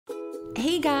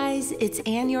Hey guys, it's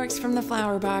Ann Yorks from the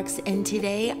Flower Box, and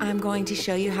today I'm going to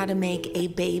show you how to make a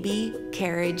baby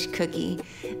carriage cookie.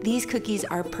 These cookies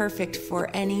are perfect for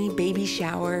any baby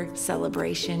shower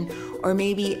celebration or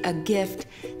maybe a gift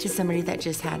to somebody that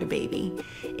just had a baby.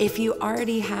 If you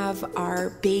already have our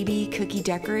baby cookie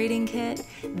decorating kit,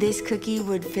 this cookie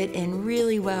would fit in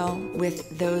really well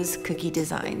with those cookie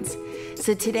designs.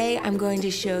 So today I'm going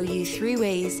to show you 3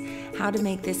 ways how to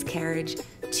make this carriage.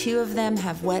 2 of them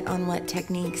have wet on wet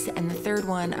techniques, and the 3rd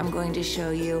one I'm going to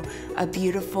show you a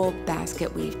beautiful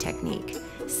basket weave technique.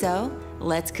 So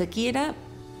let's cookie it up.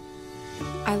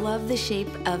 I love the shape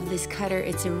of this cutter.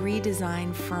 It's a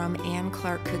redesign from Ann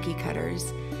Clark cookie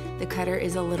cutters. The cutter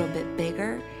is a little bit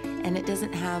bigger and it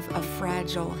doesn't have a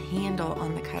fragile handle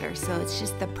on the cutter, so it's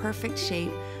just the perfect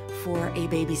shape for a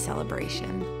baby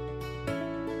celebration.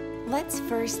 Let's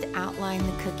first outline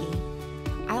the cookie.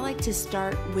 I like to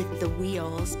start with the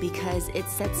wheels because it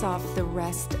sets off the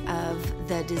rest of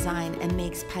the design and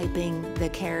makes piping the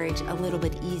carriage a little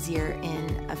bit easier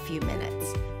in a few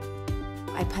minutes.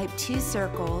 I pipe 2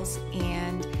 circles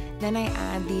and then I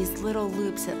add these little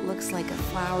loops that looks like a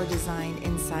flower design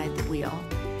inside the wheel.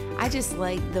 I just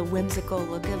like the whimsical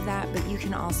look of that, but you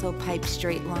can also pipe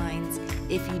straight lines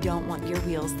if you don't want your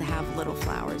wheels to have little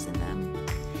flowers in them.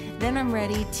 Then I'm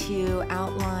ready to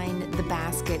outline the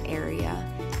basket area,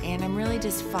 and I'm really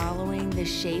just following the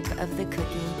shape of the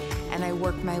cookie, and I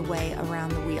work my way around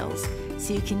the wheels.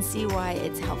 So you can see why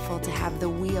it's helpful to have the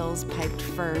wheels piped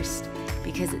first,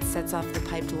 because it sets off the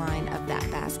piped line of that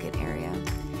basket area.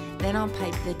 Then I'll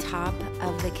pipe the top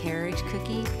of the carriage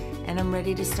cookie, and I'm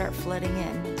ready to start flooding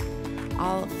in.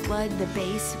 I'll flood the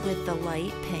base with the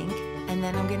light pink, and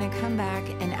then I'm gonna come back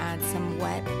and add some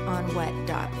wet on wet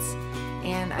dots.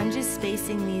 And I'm just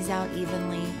spacing these out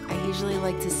evenly. I usually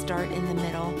like to start in the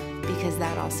middle because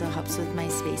that also helps with my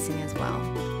spacing as well.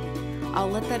 I'll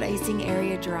let that icing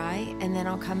area dry, and then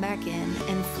I'll come back in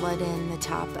and flood in the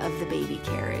top of the baby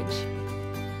carriage.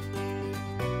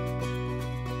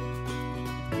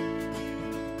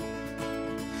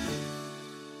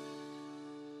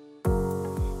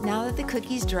 Now that the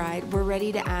cookie's dried, we're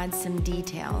ready to add some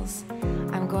details.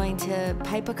 I'm going to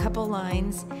pipe a couple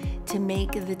lines to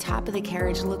make the top of the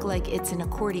carriage look like it's an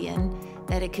accordion,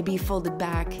 that it could be folded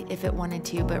back if it wanted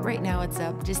to, but right now it's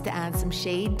up just to add some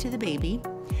shade to the baby.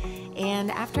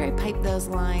 And after I pipe those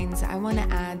lines, I want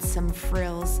to add some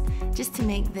frills just to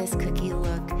make this cookie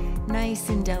look nice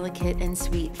and delicate and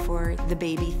sweet for the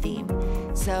baby theme.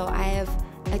 So I have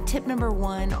a tip number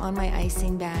 1 on my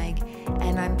icing bag,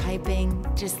 and I'm piping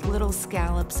just little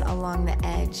scallops along the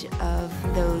edge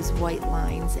of those white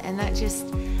lines, and that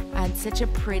just adds such a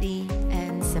pretty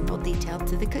and simple detail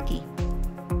to the cookie.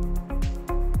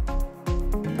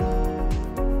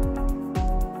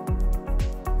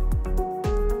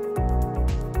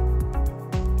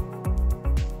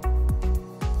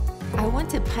 I want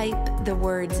to pipe the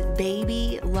words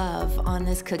baby love on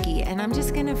this cookie, and I'm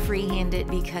just gonna freehand it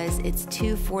because it's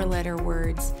 2 4-letter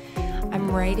words. I'm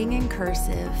writing in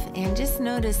cursive, and just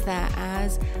notice that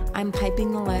as I'm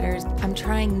piping the letters, I'm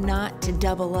trying not to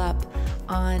double up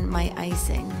on my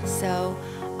icing. So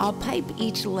I'll pipe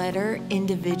each letter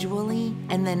individually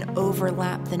and then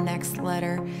overlap the next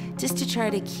letter just to try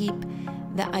to keep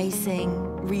the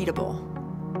icing readable.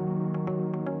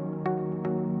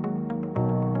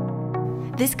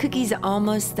 This cookie's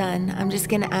almost done. I'm just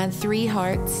gonna add 3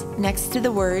 hearts next to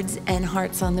the words and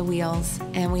hearts on the wheels,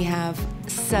 and we have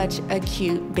such a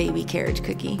cute baby carriage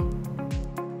cookie.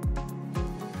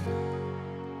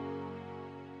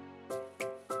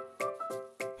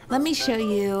 Let me show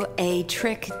you a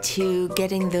trick to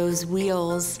getting those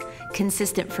wheels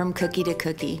consistent from cookie to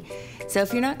cookie. So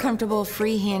if you're not comfortable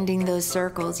freehanding those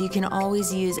circles, you can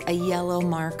always use a yellow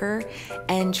marker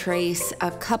and trace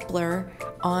a coupler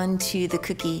onto the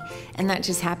cookie, and that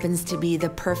just happens to be the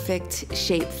perfect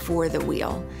shape for the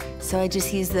wheel. So I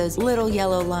just use those little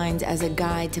yellow lines as a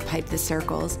guide to pipe the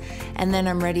circles, and then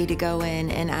I'm ready to go in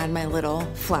and add my little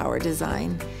flower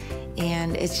design.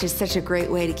 And it's just such a great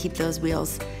way to keep those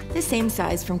wheels the same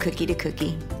size from cookie to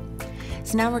cookie.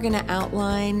 So now we're gonna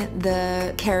outline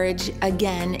the carriage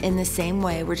again in the same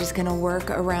way. We're just gonna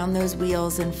work around those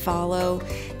wheels and follow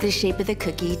the shape of the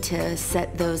cookie to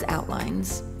set those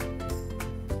outlines.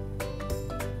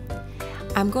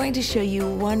 I'm going to show you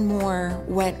one more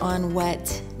wet on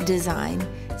wet design.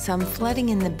 So I'm flooding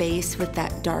in the base with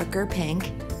that darker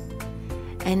pink.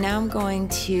 And now I'm going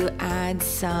to add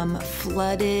some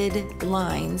flooded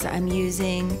lines. I'm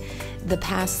using the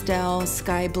pastel,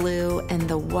 sky blue, and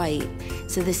the white.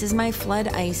 So this is my flood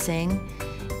icing.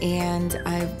 and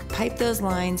I've piped those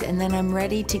lines, and then I'm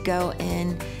ready to go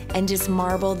in and just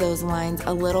marble those lines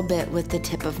a little bit with the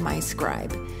tip of my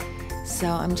scribe. So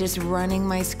I'm just running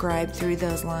my scribe through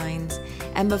those lines.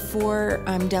 And before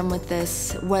I'm done with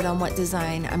this wet on wet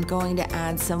design, I'm going to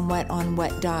add some wet on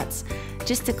wet dots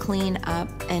just to clean up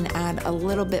and add a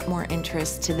little bit more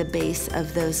interest to the base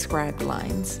of those scribed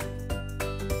lines.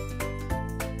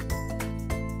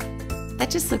 That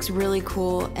just looks really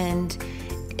cool, and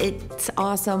it's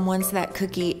awesome once that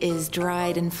cookie is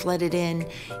dried and flooded in.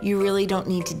 You really don't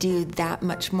need to do that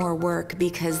much more work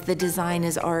because the design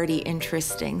is already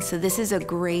interesting. So this is a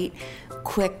great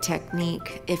quick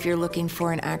technique if you're looking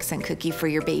for an accent cookie for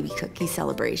your baby cookie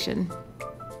celebration.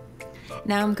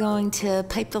 Now I'm going to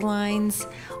pipe the lines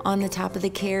on the top of the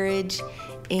carriage,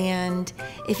 and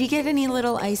if you get any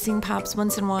little icing pops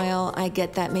once in a while, I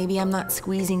get that maybe I'm not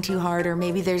squeezing too hard, or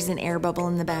maybe there's an air bubble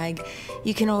in the bag.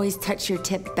 You can always touch your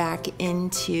tip back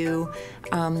into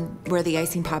where the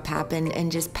icing pop happened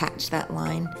and just patch that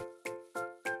line.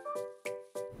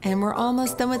 And we're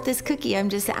almost done with this cookie. I'm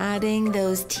just adding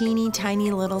those teeny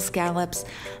tiny little scallops.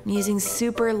 I'm using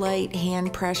super light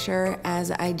hand pressure as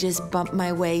I just bump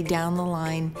my way down the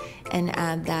line and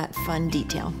add that fun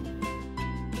detail.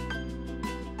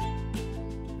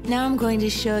 Now I'm going to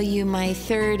show you my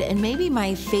third and maybe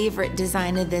my favorite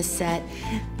design of this set.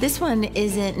 This one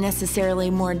isn't necessarily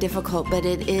more difficult, but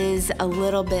it is a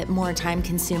little bit more time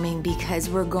consuming because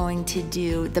we're going to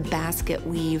do the basket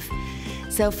weave.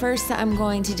 So first I'm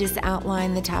going to just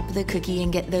outline the top of the cookie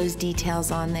and get those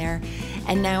details on there.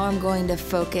 And now I'm going to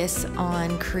focus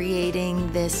on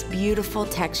creating this beautiful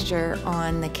texture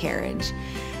on the carriage.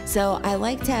 So I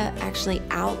like to actually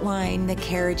outline the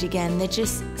carriage again. That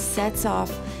just sets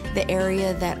off the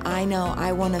area that I know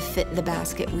I want to fit the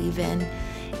basket weave in.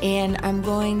 And I'm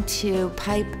going to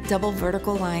pipe double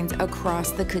vertical lines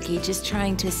across the cookie, just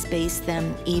trying to space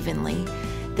them evenly.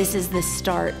 This is the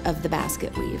start of the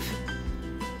basket weave.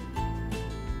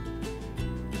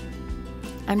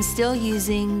 I'm still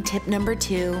using tip number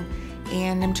 2,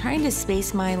 and I'm trying to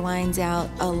space my lines out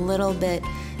a little bit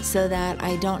so that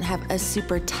I don't have a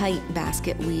super tight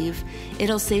basket weave.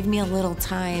 It'll save me a little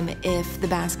time if the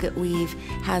basket weave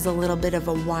has a little bit of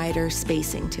a wider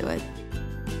spacing to it.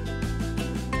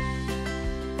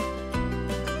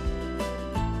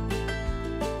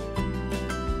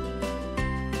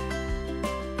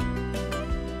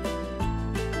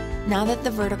 Now that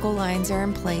the vertical lines are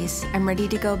in place, I'm ready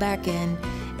to go back in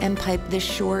and pipe the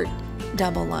short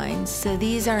double lines. So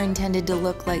these are intended to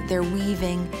look like they're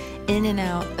weaving in and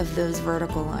out of those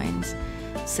vertical lines.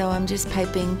 So I'm just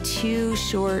piping 2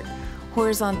 short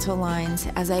horizontal lines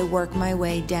as I work my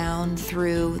way down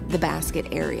through the basket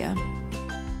area.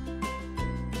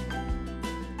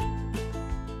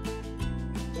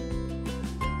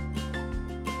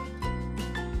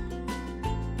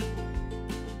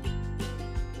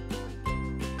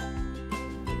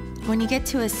 When you get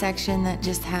to a section that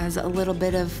just has a little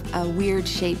bit of a weird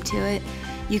shape to it,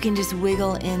 you can just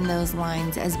wiggle in those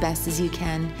lines as best as you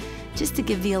can, just to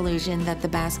give the illusion that the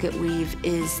basket weave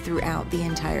is throughout the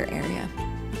entire area.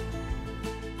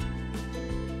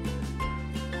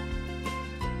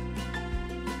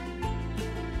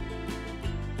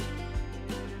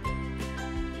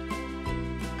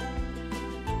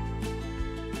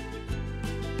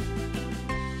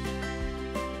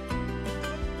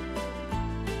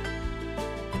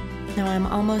 Now I'm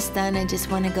almost done. I just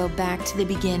want to go back to the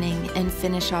beginning and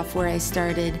finish off where I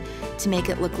started to make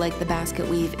it look like the basket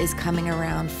weave is coming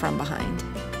around from behind.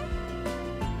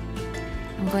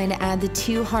 I'm going to add the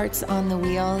 2 hearts on the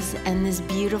wheels, and this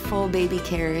beautiful baby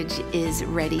carriage is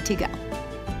ready to go.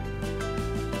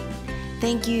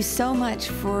 Thank you so much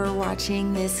for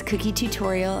watching this cookie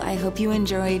tutorial. I hope you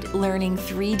enjoyed learning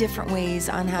 3 different ways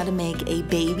on how to make a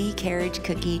baby carriage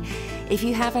cookie. If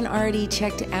you haven't already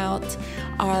checked out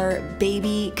our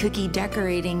baby cookie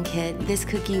decorating kit, this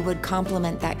cookie would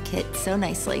complement that kit so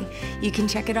nicely. You can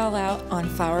check it all out on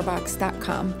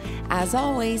flowerbox.com. As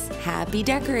always, happy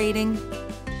decorating!